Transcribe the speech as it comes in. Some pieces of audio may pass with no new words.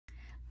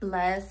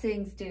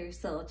Blessings, dear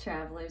soul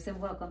travelers, and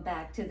welcome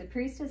back to the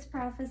Priestess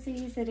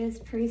Prophecies. It is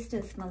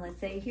Priestess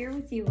Melissae here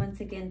with you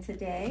once again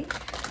today.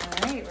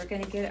 All right, we're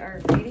going to get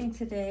our reading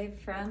today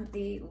from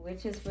the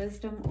Witch's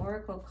Wisdom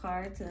Oracle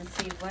cards and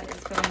see what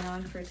is going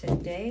on for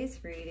today's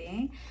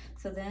reading.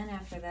 So then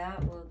after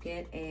that, we'll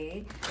get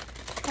a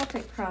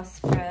Celtic cross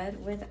spread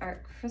with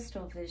our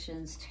Crystal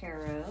Visions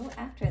Tarot.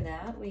 After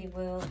that, we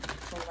will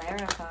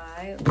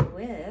clarify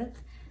with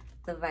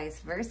the Vice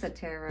Versa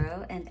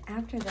Tarot, and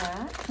after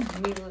that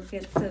we will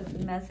get some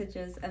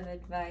messages of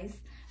advice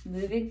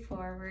moving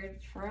forward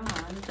from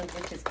the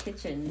Witch's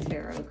Kitchen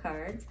Tarot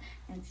cards.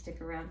 And stick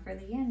around for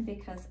the end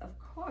because of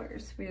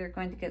course we are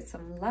going to get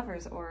some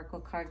Lovers Oracle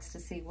cards to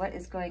see what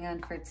is going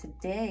on for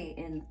today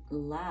in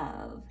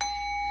love.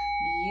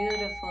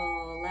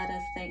 Beautiful. Let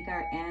us thank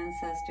our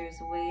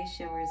ancestors, way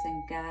showers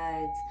and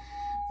guides,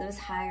 those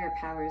higher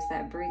powers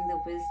that bring the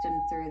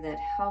wisdom through, that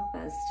help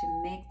us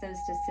to make those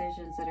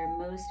decisions that are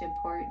most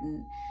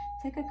important.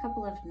 Take a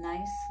couple of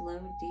nice, slow,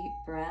 deep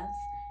breaths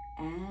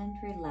and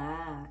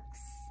relax.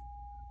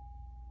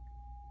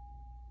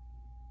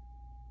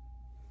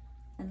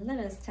 And let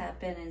us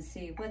tap in and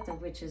see what the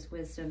Witch's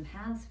Wisdom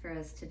has for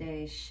us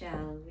today,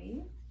 shall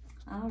we?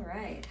 All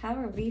right, how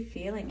are we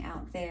feeling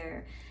out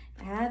there?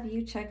 Have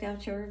you checked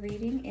out your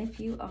reading? If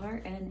you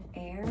are an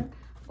air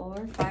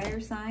or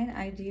fire sign,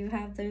 I do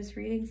have those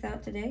readings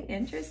out today.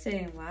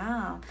 Interesting.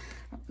 Wow.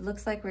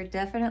 Looks like we're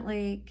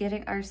definitely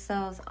getting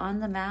ourselves on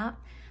the map,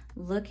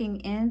 looking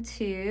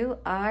into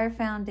our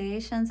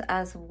foundations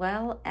as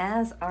well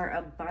as our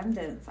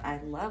abundance. I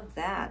love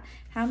that.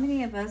 How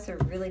many of us are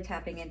really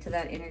tapping into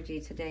that energy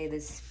today,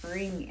 the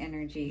spring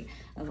energy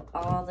of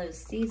all those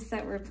seeds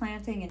that we're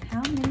planting? And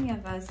how many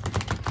of us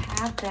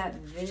have that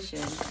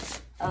vision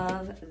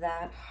of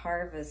that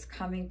harvest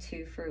coming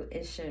to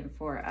fruition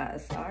for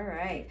us? All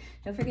right,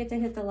 don't forget to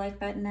hit the like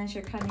button as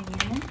you're coming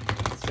in,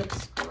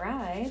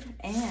 subscribe,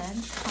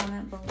 and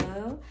comment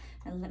below,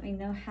 and let me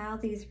know how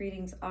these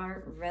readings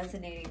are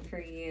resonating for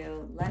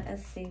you. Let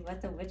us see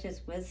what the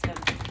Witch's Wisdom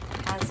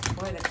has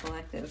for the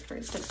collective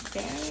for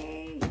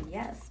today.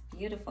 Yes,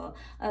 beautiful.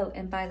 Oh,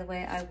 and by the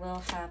way, I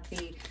will have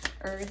the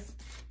earth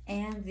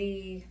and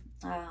the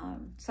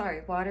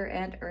water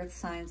and earth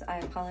signs. I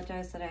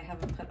apologize that I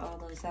haven't put all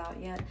those out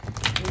yet.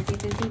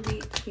 Busy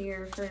week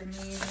here for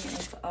me.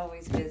 It's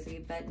always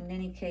busy, but in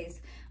any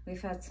case,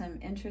 we've had some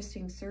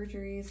interesting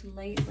surgeries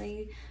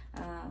lately.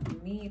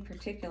 Me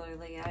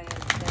particularly, I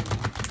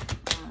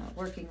have been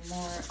working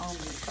more on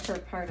the upper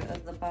part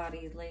of the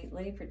body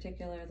lately,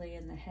 particularly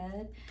in the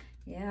head.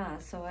 Yeah,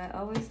 so I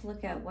always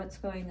look at what's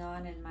going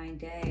on in my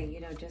day,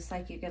 you know, just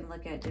like you can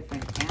look at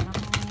different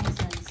animals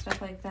and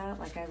stuff like that.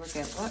 Like I look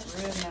at what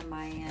room am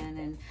I in,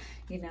 and,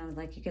 you know,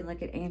 like you can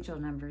look at angel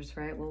numbers,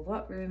 right? Well,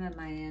 what room am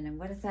I in, and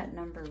what does that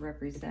number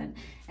represent?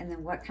 And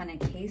then what kind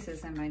of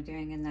cases am I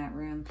doing in that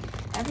room?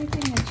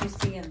 Everything that you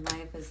see in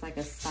life is like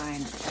a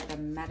sign, it's like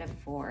a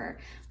metaphor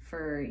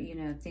for, you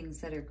know,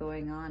 things that are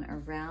going on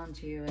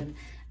around you, and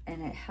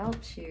it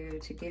helps you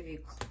to give you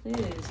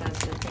clues as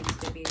to things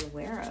to be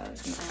aware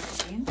of, you know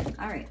what I mean?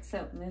 All right,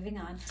 so moving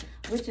on.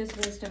 Witch's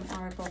Wisdom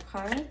Oracle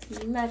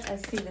cards. Let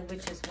us see the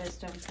Witch's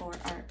Wisdom for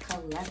our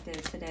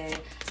collective today,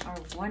 our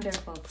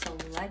wonderful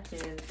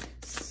collective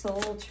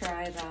soul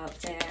tribe out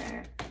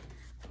there.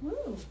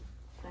 Woo,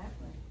 that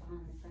went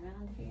on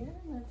around here.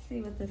 Let's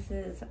see what this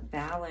is.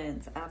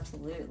 Balance,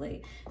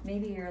 absolutely.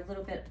 Maybe you're a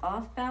little bit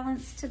off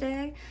balance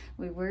today.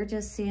 We were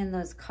just seeing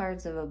those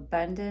cards of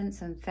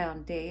abundance and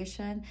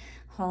foundation,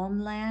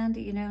 homeland,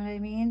 you know what I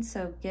mean?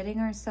 So getting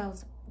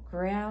ourselves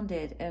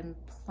grounded and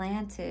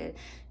planted,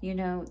 you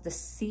know, the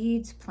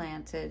seeds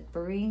planted,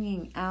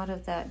 bringing out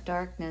of that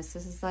darkness.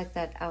 This is like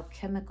that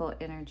alchemical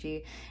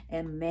energy.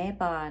 And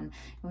Mabon,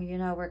 you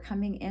know, we're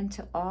coming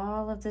into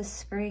all of this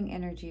spring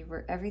energy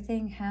where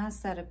everything has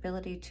that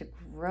ability to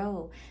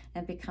grow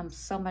and become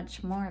so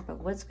much more. But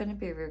what's going to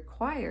be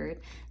required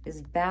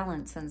is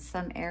balance in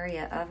some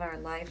area of our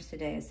life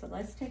today. So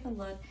let's take a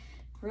look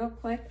real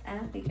quick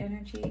at the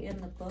energy in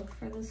the book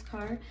for this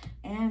card,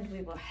 and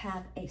we will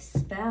have a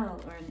spell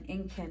or an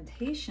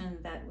incantation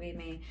that we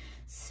may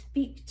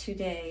speak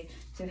today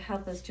to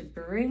help us to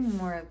bring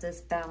more of this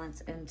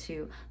balance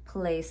into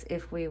place,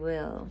 if we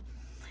will.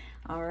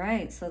 All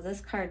right, so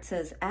this card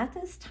says, at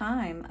this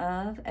time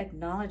of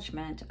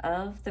acknowledgement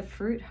of the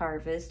fruit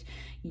harvest,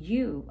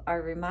 you are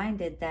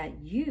reminded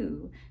that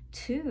you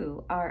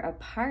too are a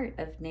part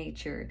of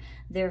nature.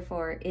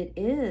 Therefore, it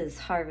is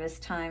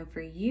harvest time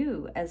for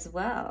you as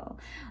well.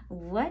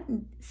 What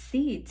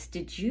seeds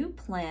did you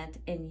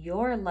plant in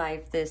your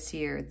life this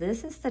year?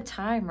 This is the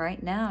time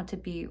right now to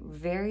be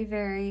very,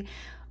 very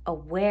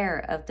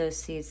aware of those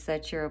seeds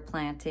that you're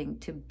planting,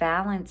 to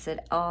balance it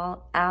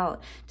all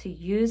out, to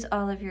use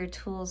all of your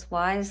tools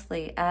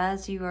wisely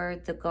as you are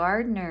the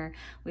gardener.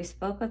 We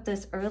spoke of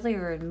this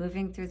earlier in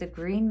moving through the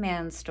Green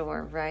Man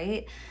store,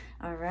 right?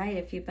 All right,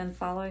 if you've been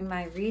following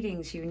my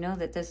readings, you know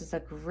that this is a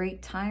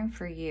great time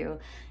for you.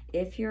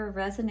 If you're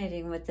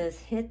resonating with this,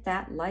 hit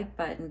that like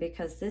button,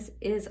 because this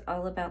is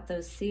all about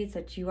those seeds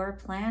that you are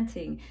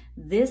planting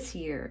this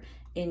year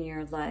in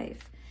your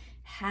life.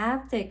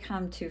 Have they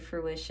come to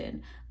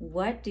fruition?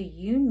 What do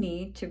you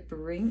need to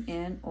bring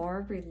in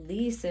or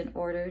release in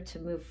order to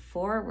move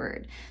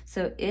forward?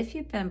 So if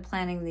you've been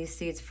planting these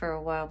seeds for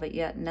a while, but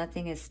yet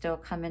nothing is still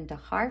coming to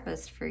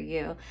harvest for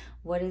you,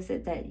 what is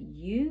it that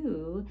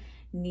you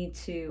need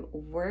to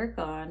work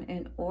on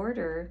in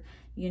order,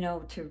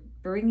 to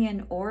bring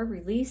in or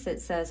release,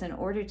 it says, in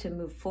order to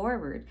move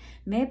forward?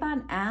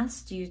 Mabon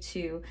asked you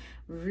to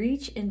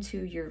reach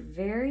into your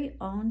very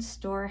own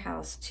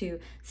storehouse to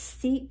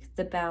seek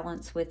the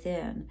balance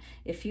within.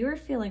 If you're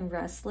feeling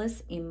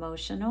restless,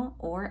 emotional,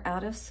 or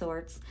out of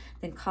sorts,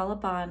 then call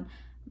upon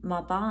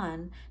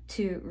Mabon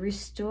to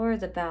restore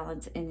the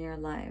balance in your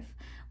life.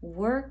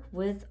 Work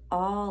with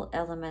all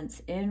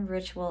elements in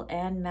ritual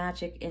and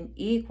magic in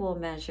equal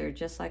measure,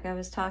 just like I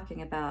was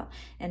talking about,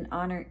 and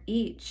honor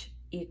each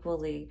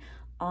equally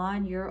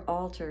on your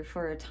altar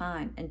for a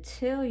time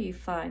until you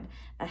find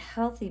a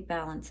healthy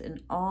balance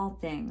in all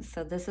things.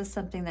 So this is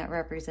something that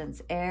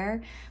represents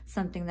air,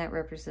 something that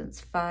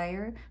represents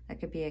fire. That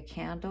could be a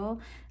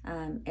candle.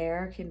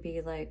 Air can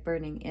be like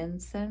burning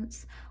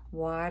incense.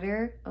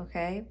 Water,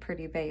 okay,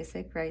 pretty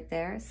basic right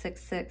there.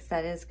 6-6,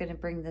 that is going to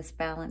bring this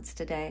balance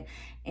today.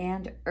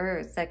 And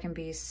earth, that can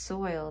be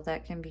soil,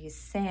 that can be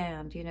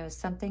sand,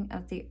 something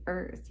of the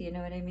earth, you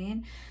know what I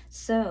mean?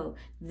 So,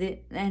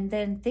 and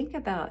then think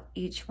about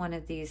each one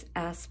of these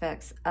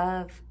aspects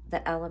of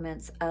the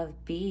elements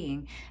of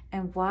being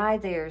and why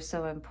they are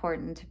so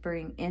important to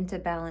bring into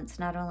balance,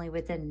 not only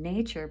within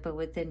nature, but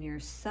within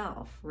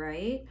yourself,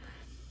 right?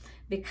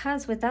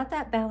 Because without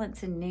that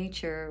balance in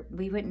nature,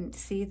 we wouldn't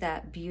see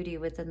that beauty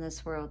within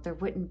this world. There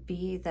wouldn't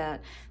be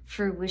that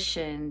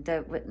fruition,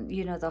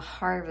 the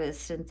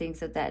harvest and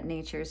things of that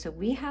nature. So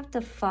we have to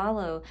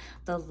follow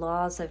the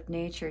laws of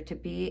nature to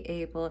be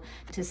able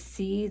to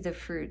see the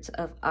fruits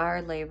of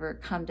our labor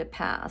come to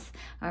pass.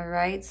 All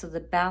right. So the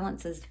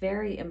balance is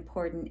very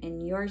important in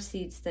your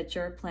seeds that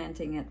you're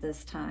planting at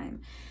this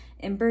time.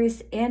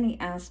 Embrace any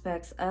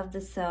aspects of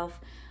the self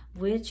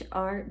which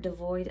are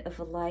devoid of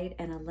light,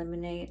 and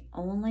eliminate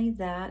only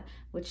that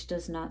which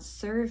does not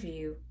serve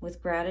you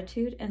with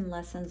gratitude and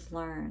lessons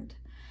learned.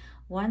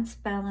 Once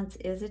balance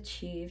is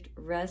achieved,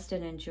 rest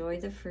and enjoy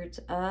the fruits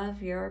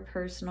of your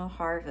personal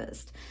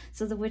harvest.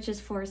 So the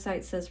witch's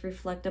foresight says,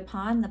 reflect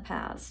upon the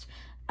past.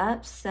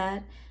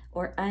 Upset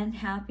or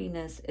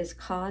unhappiness is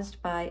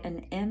caused by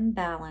an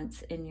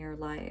imbalance in your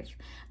life.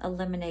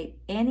 Eliminate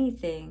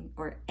anything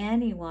or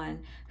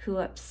anyone who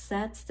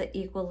upsets the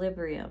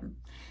equilibrium.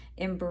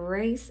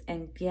 Embrace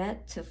and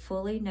get to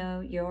fully know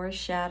your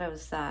shadow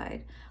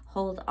side.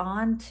 Hold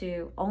on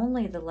to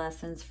only the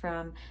lessons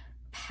from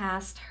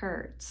past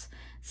hurts.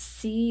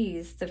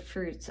 Seize the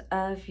fruits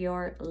of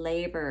your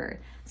labor.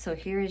 So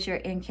here is your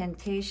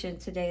incantation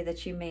today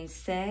that you may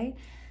say.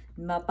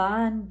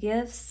 Mabon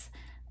gives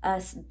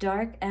us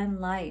dark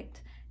and light,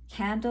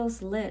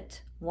 candles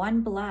lit,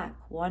 one black,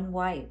 one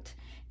white,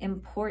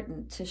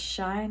 important to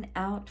shine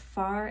out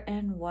far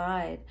and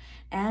wide,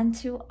 and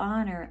to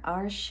honor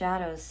our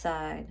shadow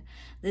side.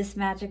 This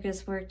magic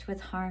is worked with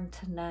harm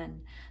to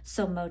none,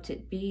 so mote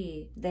it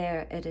be,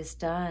 there it is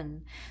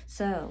done.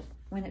 So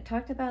when it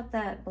talked about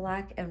that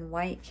black and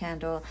white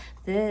candle,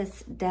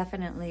 this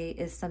definitely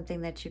is something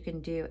that you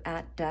can do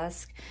at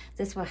dusk.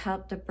 This will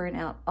help to burn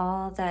out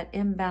all that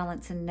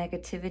imbalance and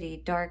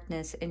negativity,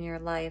 darkness in your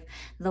life.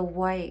 The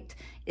white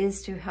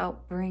is to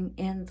help bring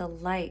in the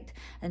light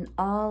and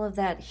all of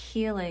that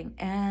healing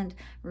and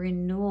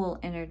renewal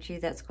energy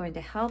that's going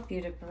to help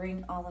you to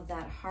bring all of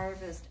that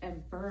harvest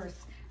and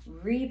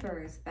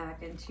rebirth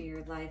back into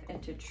your life,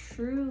 and to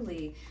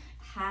truly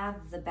have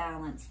the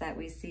balance that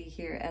we see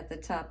here at the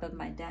top of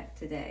my deck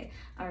today.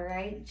 All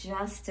right,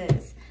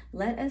 justice.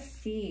 Let us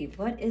see,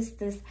 what is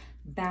this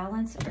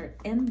balance or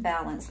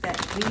imbalance that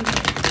we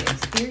may be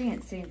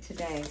experiencing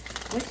today?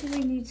 What do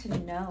we need to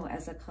know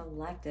as a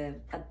collective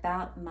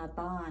about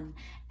Mabon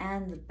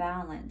and the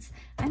balance?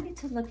 I need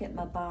to look at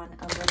Mabon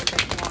a little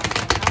bit more.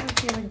 I have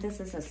a feeling this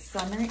is a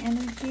summer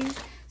energy.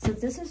 So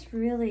this is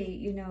really,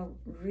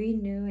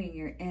 renewing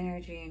your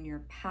energy and your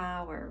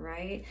power,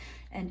 right?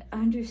 And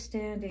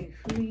understanding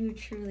who you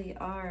truly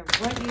are and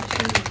what you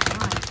truly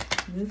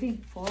want moving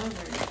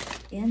forward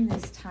in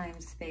this time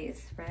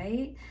space,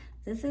 right?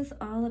 This is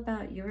all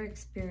about your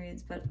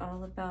experience, but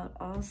all about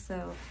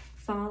also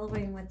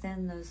following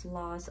within those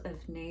laws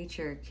of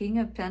nature. King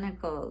of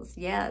Pentacles,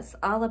 yes,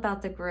 all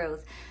about the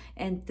growth.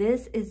 And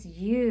this is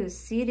you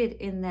seated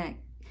in that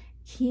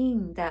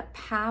king, that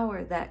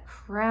power, that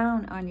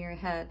crown on your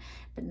head.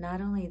 But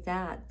not only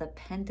that, the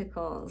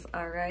pentacles,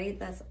 all right?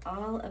 That's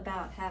all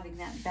about having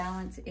that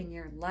balance in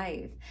your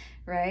life,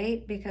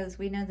 right? Because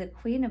we know the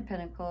Queen of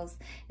Pentacles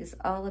is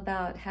all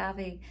about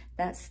having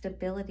that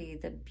stability,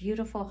 the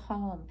beautiful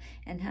home,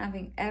 and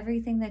having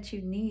everything that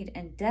you need.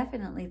 And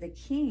definitely the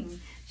king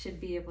should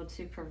be able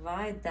to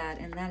provide that.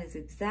 And that is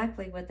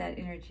exactly what that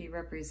energy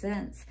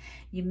represents.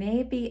 You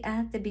may be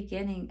at the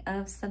beginning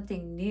of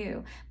something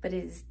new, but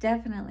it is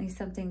definitely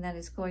something that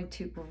is going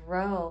to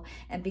grow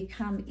and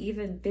become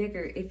even bigger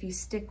longer if you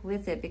stick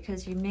with it,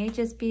 because you may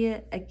just be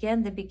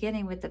again the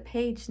beginning with the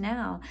page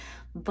now,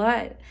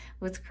 but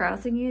what's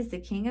crossing you is the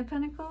King of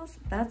Pentacles.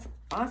 That's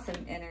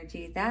awesome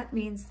energy. That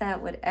means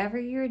that whatever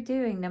you're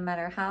doing, no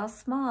matter how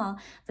small,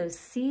 those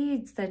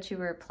seeds that you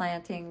were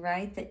planting,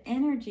 right, the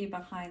energy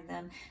behind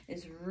them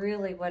is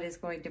really what is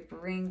going to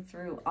bring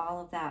through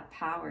all of that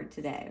power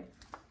today.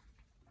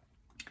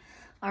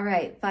 All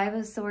right, Five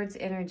of Swords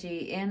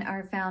energy in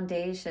our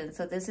foundation.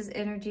 So this is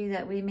energy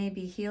that we may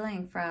be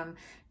healing from,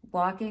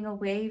 walking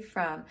away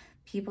from,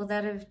 people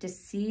that have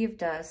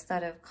deceived us,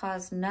 that have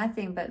caused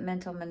nothing but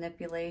mental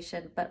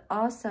manipulation. But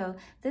also,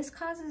 this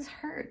causes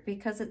hurt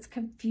because it's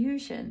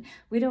confusion.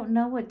 We don't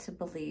know what to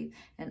believe.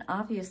 And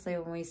obviously,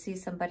 when we see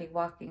somebody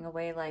walking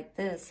away like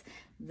this,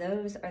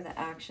 those are the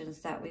actions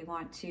that we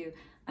want to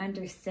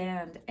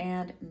understand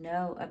and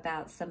know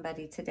about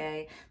somebody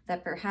today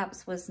that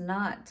perhaps was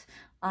not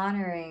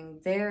honoring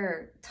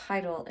their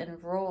title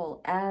and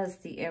role as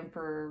the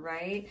emperor,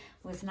 right?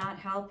 Was not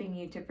helping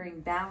you to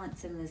bring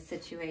balance in this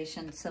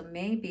situation. So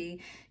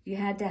maybe you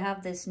had to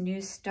have this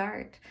new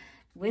start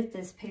with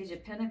this Page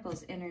of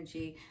Pentacles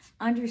energy,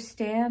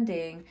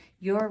 understanding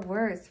your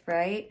worth,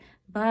 right?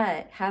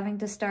 But having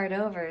to start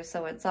over.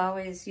 So it's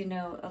always, you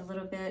know, a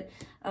little bit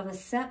of a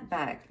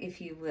setback,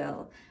 if you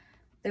will.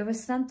 There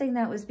was something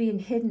that was being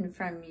hidden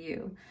from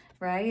you,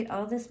 right?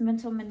 All this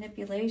mental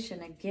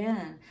manipulation,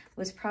 again,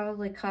 was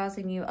probably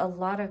causing you a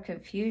lot of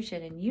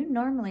confusion. And you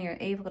normally are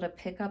able to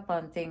pick up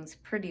on things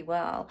pretty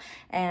well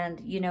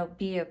and, you know,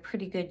 be a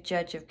pretty good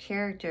judge of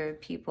character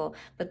of people.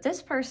 But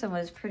this person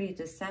was pretty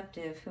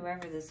deceptive,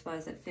 whoever this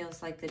was, it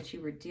feels like that you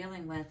were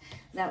dealing with,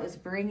 that was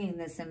bringing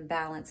this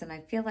imbalance. And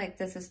I feel like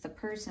this is the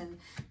person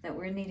that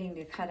we're needing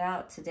to cut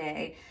out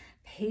today.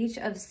 Page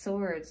of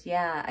Swords.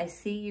 Yeah, I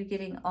see you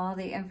getting all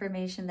the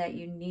information that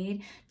you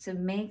need to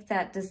make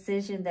that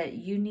decision that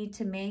you need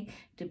to make,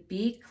 to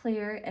be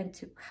clear and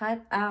to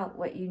cut out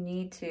what you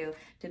need to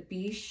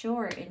be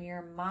sure in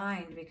your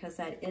mind, because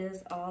that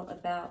is all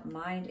about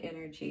mind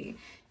energy.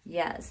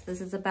 Yes, this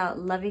is about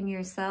loving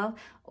yourself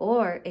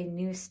or a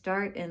new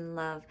start in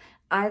love.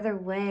 Either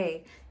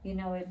way, you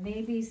know, it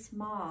may be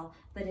small,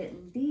 but at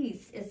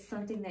least it's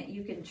something that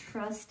you can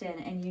trust in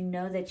and you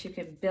know that you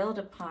can build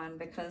upon,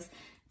 because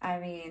I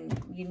mean,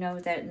 you know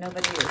that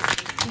nobody is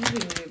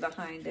deceiving you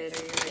behind it,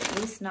 or you're at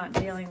least not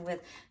dealing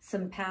with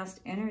some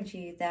past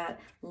energy that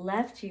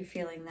left you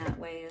feeling that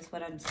way, is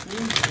what I'm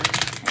seeing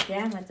here.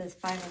 Again, with this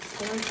Five of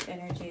Swords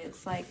energy,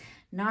 it's like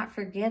not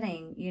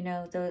forgetting, you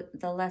know,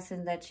 the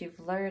lesson that you've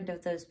learned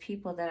of those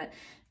people that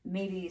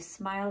maybe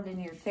smiled in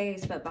your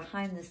face, but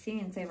behind the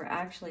scenes, they were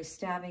actually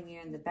stabbing you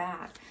in the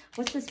back.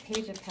 What's this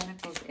Page of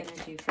Pentacles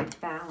energy for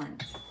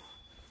balance?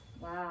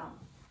 Wow.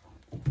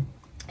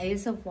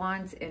 Ace of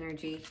Wands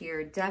energy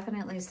here.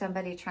 Definitely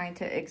somebody trying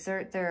to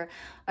exert their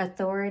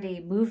authority,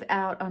 move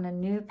out on a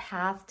new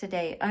path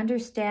today,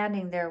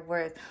 understanding their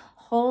worth,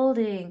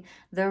 holding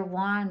their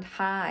wand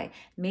high.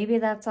 Maybe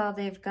that's all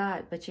they've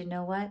got, but you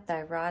know what?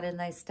 Thy rod and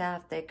thy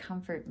staff, they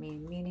comfort me,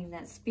 meaning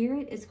that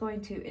Spirit is going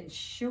to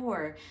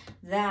ensure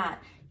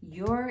that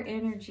your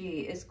energy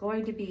is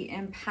going to be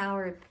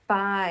empowered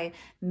by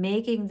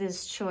making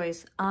this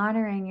choice,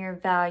 honoring your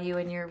value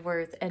and your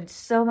worth, and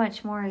so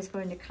much more is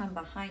going to come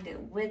behind it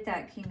with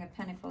that King of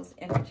Pentacles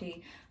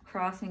energy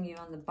crossing you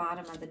on the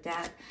bottom of the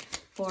deck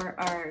for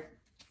our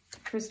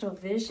Crystal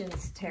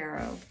Visions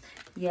Tarot.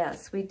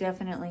 Yes, we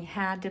definitely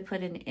had to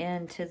put an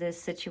end to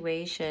this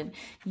situation.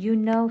 You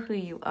know who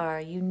you are.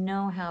 You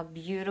know how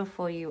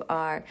beautiful you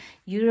are.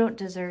 You don't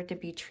deserve to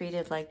be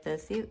treated like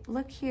this.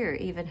 Look here,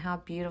 even how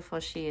beautiful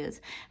she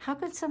is. How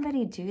could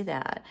somebody do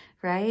that,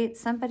 right?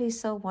 Somebody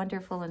so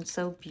wonderful and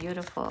so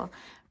beautiful,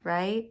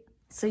 right?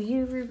 So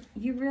you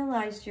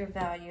realized your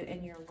value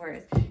and your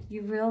worth.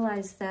 You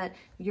realized that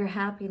your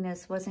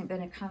happiness wasn't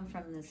going to come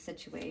from this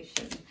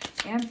situation.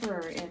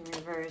 Emperor in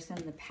reverse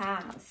in the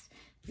past.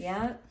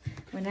 Yep.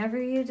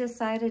 Whenever you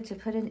decided to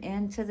put an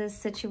end to this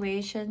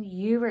situation,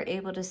 you were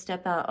able to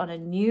step out on a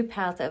new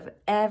path of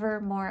ever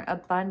more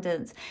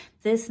abundance.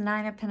 This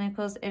Nine of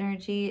Pentacles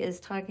energy is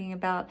talking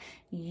about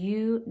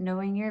you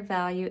knowing your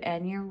value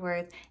and your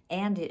worth,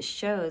 and it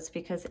shows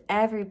because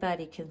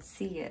everybody can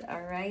see it,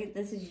 all right?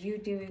 This is you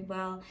doing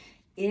well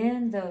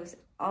in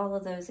all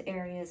of those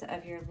areas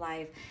of your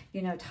life,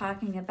 you know,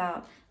 talking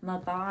about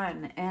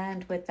Mabon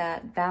and with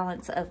that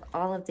balance of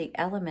all of the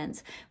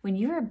elements. When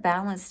you are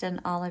balanced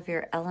in all of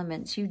your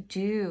elements, you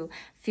do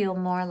feel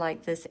more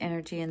like this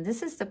energy. And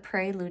this is the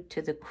prelude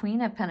to the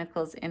Queen of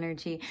Pentacles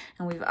energy.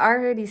 And we've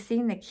already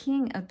seen the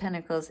King of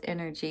Pentacles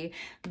energy.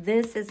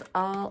 This is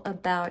all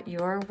about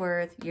your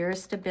worth, your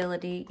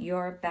stability,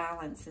 your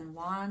balance. And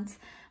Wands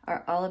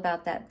are all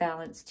about that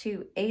balance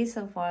too. Ace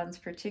of Wands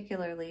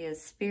particularly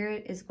is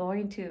Spirit is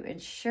going to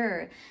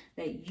ensure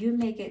that you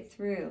make it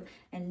through.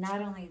 And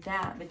not only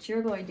that, but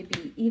you're going to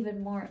be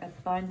even more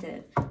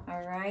abundant.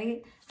 All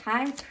right?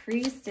 High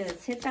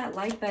Priestess, hit that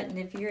like button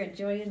if you're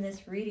enjoying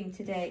this reading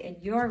today and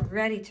you're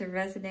ready to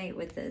resonate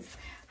with this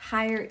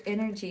higher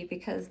energy,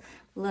 because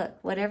look,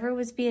 whatever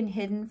was being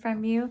hidden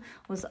from you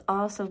was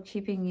also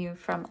keeping you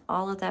from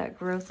all of that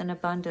growth and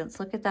abundance.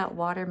 Look at that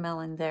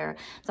watermelon there,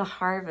 the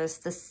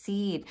harvest, the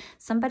seed.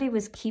 Somebody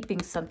was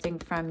keeping something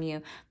from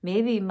you,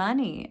 maybe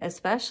money,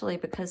 especially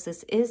because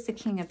this is the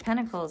King of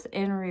Pentacles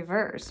in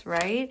reverse,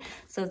 right?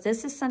 So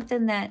this is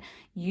something that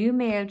you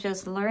may have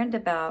just learned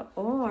about,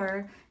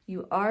 or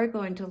you are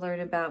going to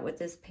learn about with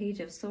this Page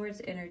of Swords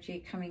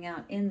energy coming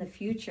out in the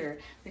future,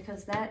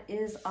 because that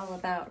is all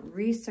about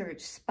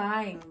research,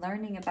 spying,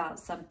 learning about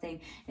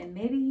something. And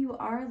maybe you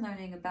are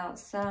learning about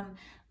some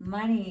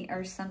money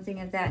or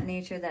something of that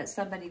nature that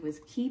somebody was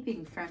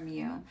keeping from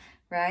you,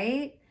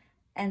 right?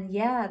 And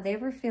yeah, they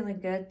were feeling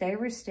good, they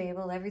were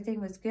stable, everything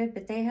was good,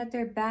 but they had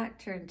their back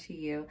turned to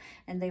you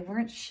and they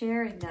weren't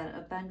sharing that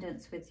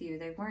abundance with you.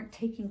 They weren't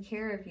taking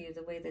care of you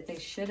the way that they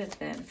should have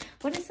been.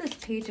 What is this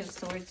Page of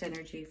Swords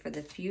energy for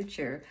the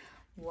future?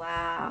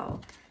 Wow.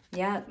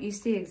 Yeah, you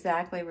see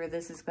exactly where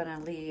this is going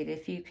to lead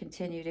if you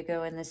continue to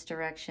go in this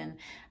direction.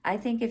 I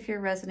think if you're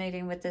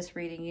resonating with this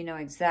reading, you know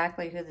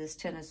exactly who this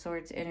Ten of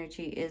Swords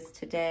energy is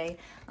today.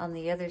 On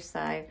the other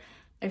side,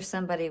 there's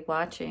somebody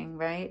watching,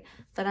 right?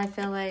 But I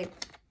feel like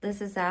this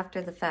is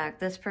after the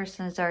fact. This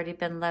person has already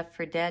been left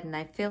for dead. And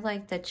I feel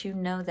like that you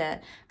know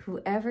that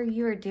whoever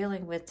you are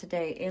dealing with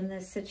today in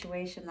this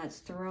situation that's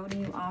thrown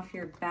you off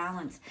your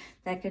balance,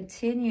 that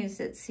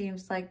continues, it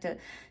seems like, to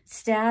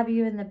stab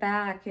you in the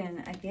back.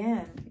 And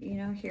again, you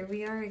know, here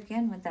we are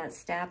again with that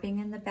stabbing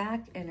in the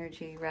back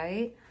energy,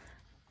 right?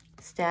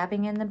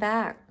 Stabbing in the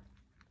back.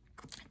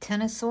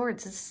 Ten of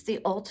Swords, this is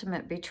the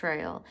ultimate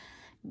betrayal.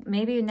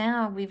 Maybe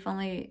now we've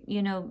only,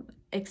 you know,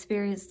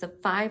 experienced the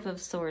Five of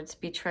Swords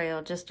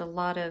betrayal, just a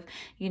lot of,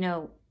 you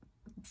know,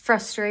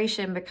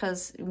 frustration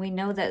because we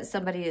know that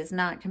somebody is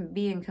not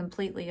being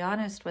completely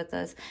honest with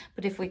us.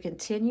 But if we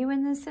continue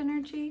in this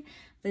energy,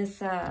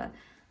 this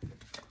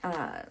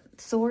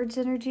Swords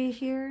energy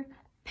here,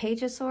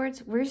 Page of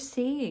Swords, we're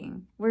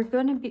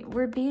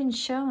being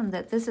shown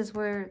that this is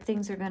where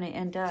things are going to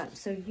end up.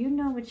 So you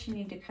know what you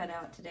need to cut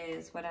out today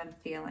is what I'm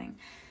feeling.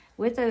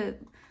 With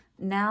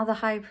now the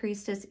High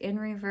Priestess in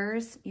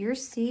reverse, you're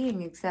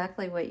seeing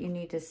exactly what you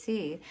need to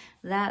see,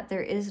 that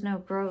there is no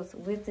growth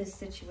with this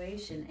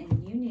situation,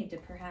 and you need to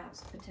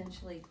perhaps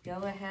potentially go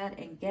ahead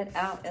and get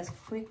out as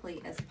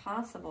quickly as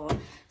possible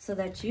so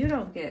that you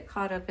don't get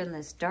caught up in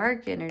this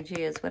dark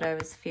energy is what I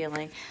was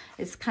feeling.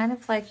 It's kind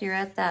of like you're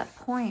at that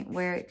point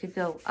where it could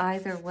go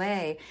either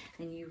way,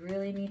 and you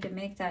really need to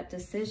make that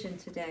decision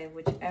today,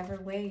 whichever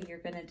way you're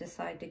going to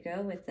decide to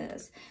go with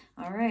this.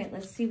 All right,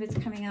 let's see what's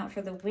coming out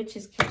for the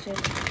Witch's Kitchen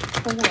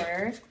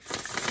for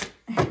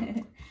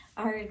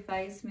our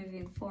advice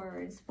moving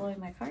forward. It's blowing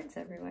my cards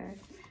everywhere.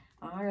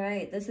 All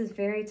right, this is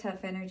very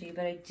tough energy,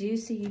 but I do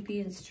see you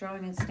being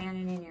strong and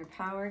standing in your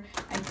power.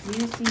 I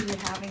do see you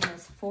having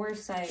this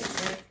foresight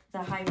with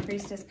the High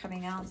Priestess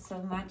coming out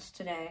so much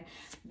today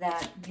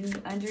that you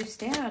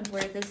understand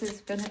where this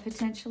is going to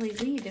potentially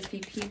lead if you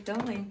keep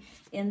going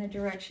in the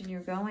direction you're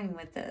going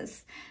with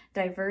this.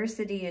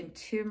 Diversity and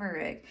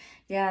turmeric.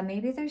 Yeah,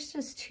 maybe there's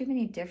just too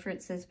many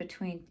differences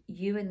between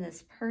you and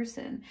this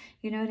person.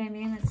 You know what I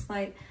mean? It's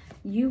like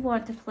you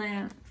want to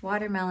plant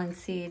watermelon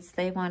seeds.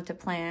 They want to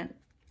plant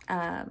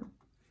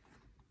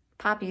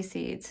poppy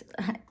seeds.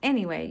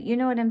 Anyway, you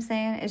know what I'm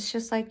saying? It's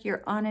just like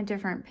you're on a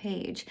different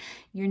page.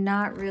 You're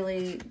not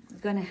really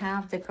going to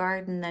have the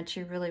garden that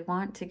you really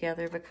want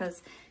together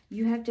because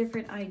you have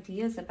different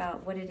ideas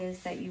about what it is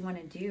that you want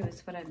to do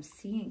is what I'm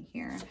seeing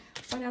here.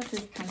 What else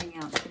is coming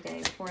out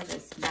today for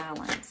this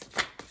balance?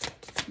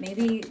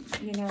 Maybe,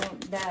 you know,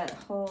 that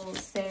whole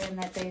saying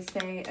that they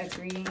say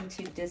agreeing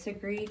to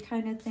disagree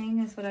kind of thing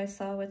is what I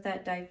saw with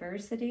that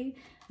diversity.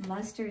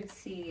 Mustard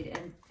seed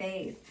and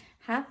faith.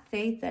 Have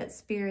faith that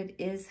Spirit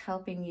is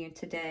helping you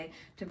today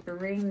to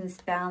bring this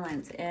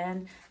balance.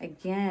 And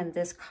again,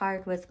 this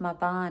card with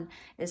Mabon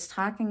is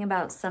talking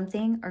about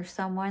something or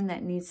someone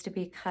that needs to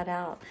be cut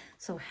out.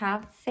 So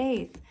have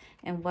faith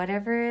in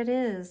whatever it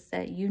is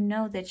that you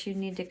know that you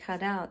need to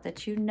cut out,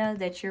 that you know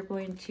that you're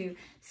going to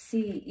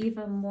see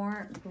even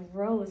more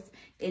growth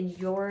in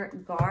your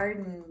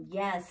garden.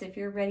 Yes, if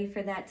you're ready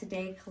for that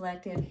today,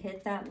 collective,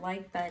 hit that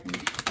like button.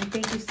 And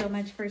thank you so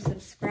much for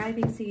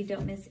subscribing so you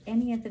don't miss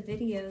any of the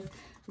videos.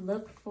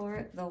 Look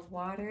for the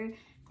water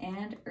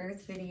and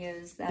earth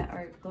videos that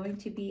are going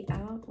to be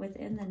out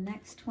within the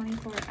next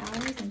 24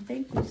 hours. And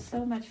thank you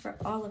so much for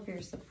all of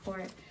your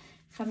support.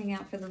 Coming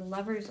out for the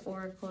Lover's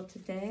Oracle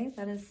today.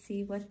 Let us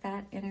see what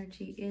that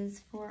energy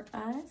is for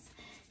us.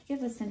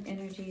 Give us an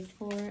energy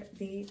for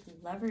the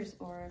Lover's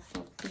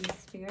Oracle, please,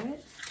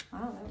 Spirit.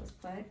 Wow, that was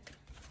quick.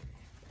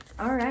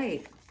 All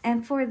right.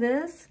 And for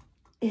this,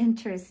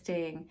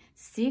 interesting,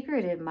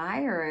 secret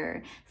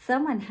admirer.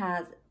 Someone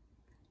has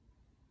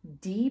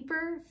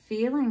deeper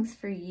feelings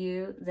for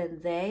you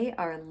than they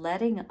are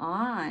letting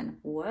on.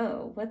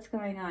 Whoa, what's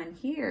going on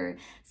here?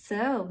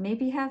 So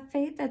maybe have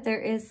faith that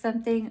there is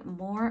something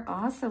more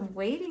awesome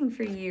waiting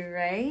for you,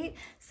 right?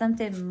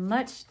 Something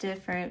much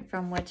different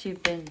from what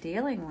you've been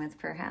dealing with,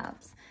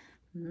 perhaps.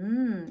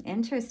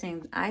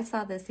 Interesting. I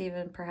saw this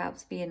even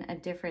perhaps being a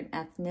different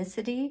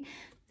ethnicity.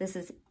 This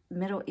is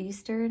Middle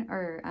Eastern,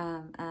 or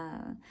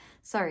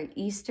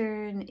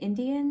Eastern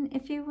Indian,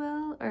 if you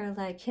will, or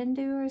like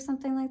Hindu or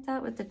something like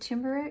that with the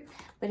turmeric.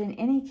 But in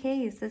any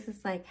case, this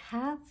is like,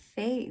 have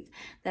faith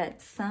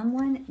that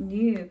someone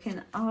new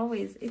can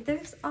always,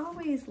 there's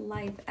always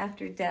life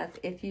after death,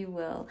 if you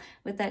will,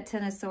 with that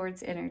Ten of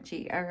Swords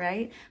energy, all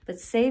right? But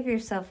save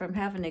yourself from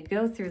having to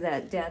go through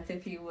that death,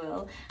 if you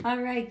will.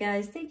 All right,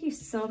 guys, thank you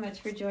so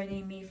much for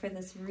joining me for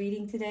this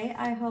reading today.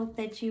 I hope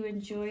that you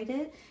enjoyed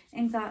it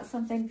and got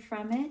something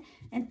from it.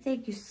 And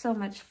thank you so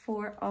much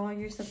for all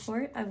your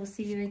support. I will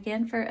see you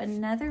again for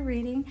another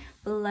reading.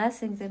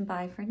 Blessings and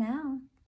bye for now.